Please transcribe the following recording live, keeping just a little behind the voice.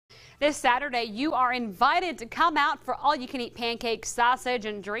This Saturday, you are invited to come out for all-you-can-eat pancakes, sausage,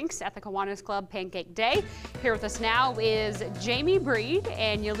 and drinks at the Kiwanis Club Pancake Day. Here with us now is Jamie Breed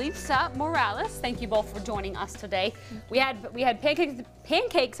and Yulisa Morales. Thank you both for joining us today. We had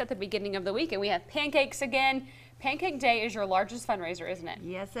pancakes at the beginning of the week, and we have pancakes again. Pancake Day is your largest fundraiser, isn't it?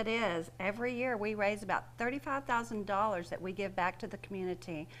 Yes, it is. Every year we raise about $35,000 that we give back to the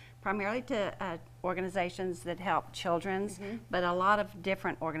community, primarily to organizations that help children's, but a lot of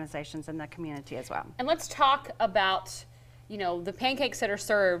different organizations in the community as well. And let's talk about, you know, the pancakes that are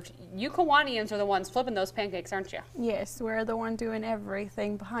served. You Kiwanians are the ones flipping those pancakes, aren't you? Yes, we're the one doing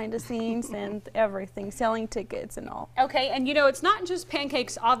everything behind the scenes and everything, selling tickets and all. Okay, and you know, it's not just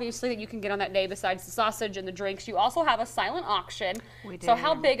pancakes, obviously, that you can get on that day besides the sausage and the drinks. You also have a silent auction. We do. So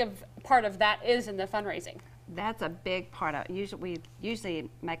how big of part of that is in the fundraising? That's a big part of it. We usually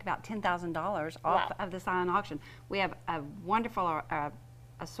make about $10,000 off of the silent auction. We have a wonderful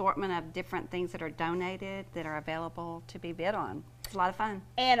assortment of different things that are donated that are available to be bid on. It's a lot of fun.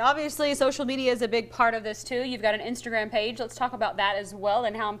 And obviously social media is a big part of this too. You've got an Instagram page. Let's talk about that as well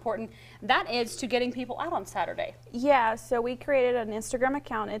and how important that is to getting people out on Saturday. Yeah, so we created an Instagram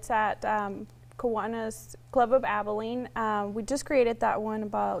account. It's at Kiwanis Club of Abilene. We just created that one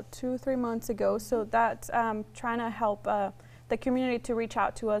about 2-3 months ago. So that's trying to help the community to reach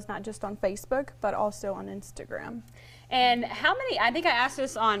out to us, not just on Facebook, but also on Instagram. And how many, I think I asked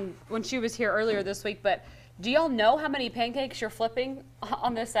this on when she was here earlier this week, but do y'all know how many pancakes you're flipping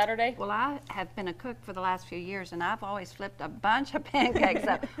on this Saturday? Well, I have been a cook for the last few years, and I've always flipped a bunch of pancakes.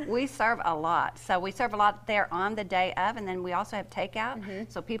 So we serve a lot. So we serve a lot there on the day of, and then we also have takeout.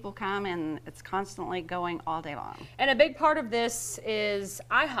 So people come, and it's constantly going all day long. And a big part of this is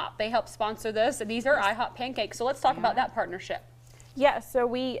IHOP. They help sponsor this, and these are IHOP pancakes. So let's talk about that partnership. Yeah, so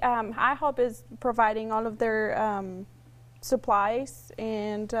we IHOP is providing all of their supplies,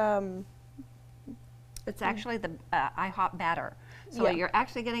 and it's actually the IHOP batter. So you're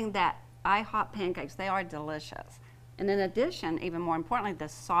actually getting that IHOP pancakes. They are delicious. And in addition, even more importantly, the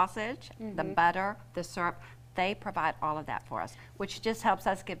sausage, the butter, the syrup, they provide all of that for us, which just helps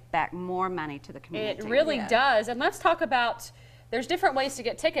us give back more money to the community. It really does. And let's talk about, there's different ways to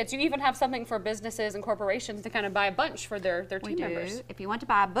get tickets. You even have something for businesses and corporations to kind of buy a bunch for their team members. If you want to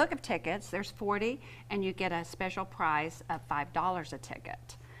buy a book of tickets, there's 40, and you get a special price of $5 a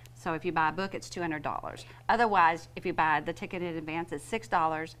ticket. So if you buy a book, it's $200. Otherwise, if you buy the ticket in advance, it's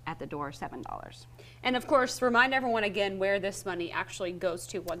 $6, at the door, $7. And of course, remind everyone again where this money actually goes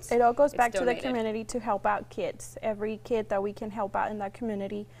to once it all goes back donated. to the community to help out kids. Every kid that we can help out in that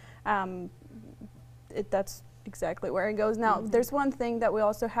community, that's exactly where it goes. Now, there's one thing that we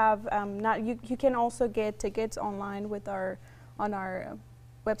also have. You can also get tickets online with on our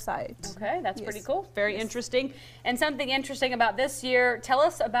website. Okay, that's pretty cool. Very interesting. And something interesting about this year, tell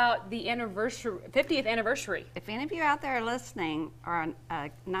us about the 50th anniversary. If any of you out there listening are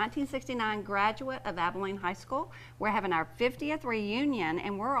a 1969 graduate of Abilene High School, we're having our 50th reunion,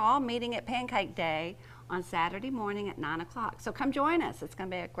 and we're all meeting at Pancake Day on Saturday morning at 9 o'clock. So come join us. It's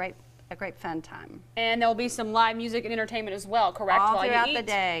going to be a great fun time. And there'll be some live music and entertainment as well, correct? All throughout the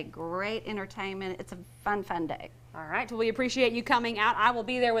day. Great entertainment. It's a fun day. All right, well, we appreciate you coming out. I will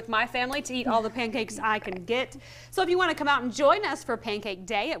be there with my family to eat all the pancakes I can get. So if you want to come out and join us for Pancake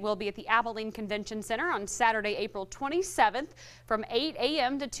Day, it will be at the Abilene Convention Center on Saturday, April 27th from 8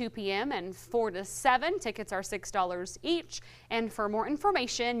 a.m. to 2 p.m. and 4 to 7. Tickets are $6 each. And for more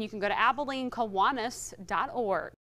information, you can go to AbileneKiwanis.org.